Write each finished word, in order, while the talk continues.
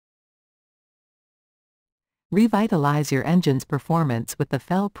Revitalize your engine's performance with the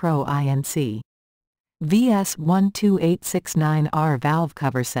Fel-Pro Inc. Vs12869R Valve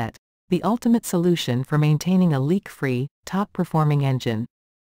Cover Set, the ultimate solution for maintaining a leak-free, top-performing engine.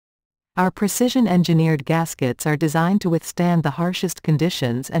 Our precision-engineered gaskets are designed to withstand the harshest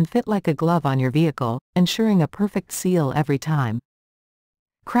conditions and fit like a glove on your vehicle, ensuring a perfect seal every time.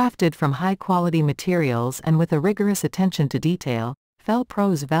 Crafted from high-quality materials and with a rigorous attention to detail,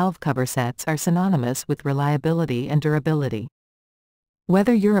 Fel-Pro's valve cover sets are synonymous with reliability and durability.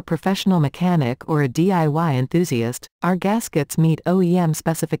 Whether you're a professional mechanic or a DIY enthusiast, our gaskets meet OEM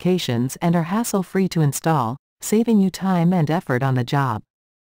specifications and are hassle-free to install, saving you time and effort on the job.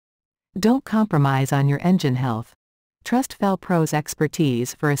 Don't compromise on your engine health. Trust Fel-Pro's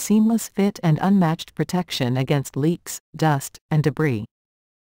expertise for a seamless fit and unmatched protection against leaks, dust, and debris.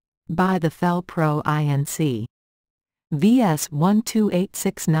 Buy the Fel-Pro Inc.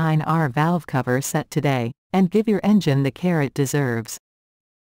 Vs12869R Valve Cover Set today, and give your engine the care it deserves.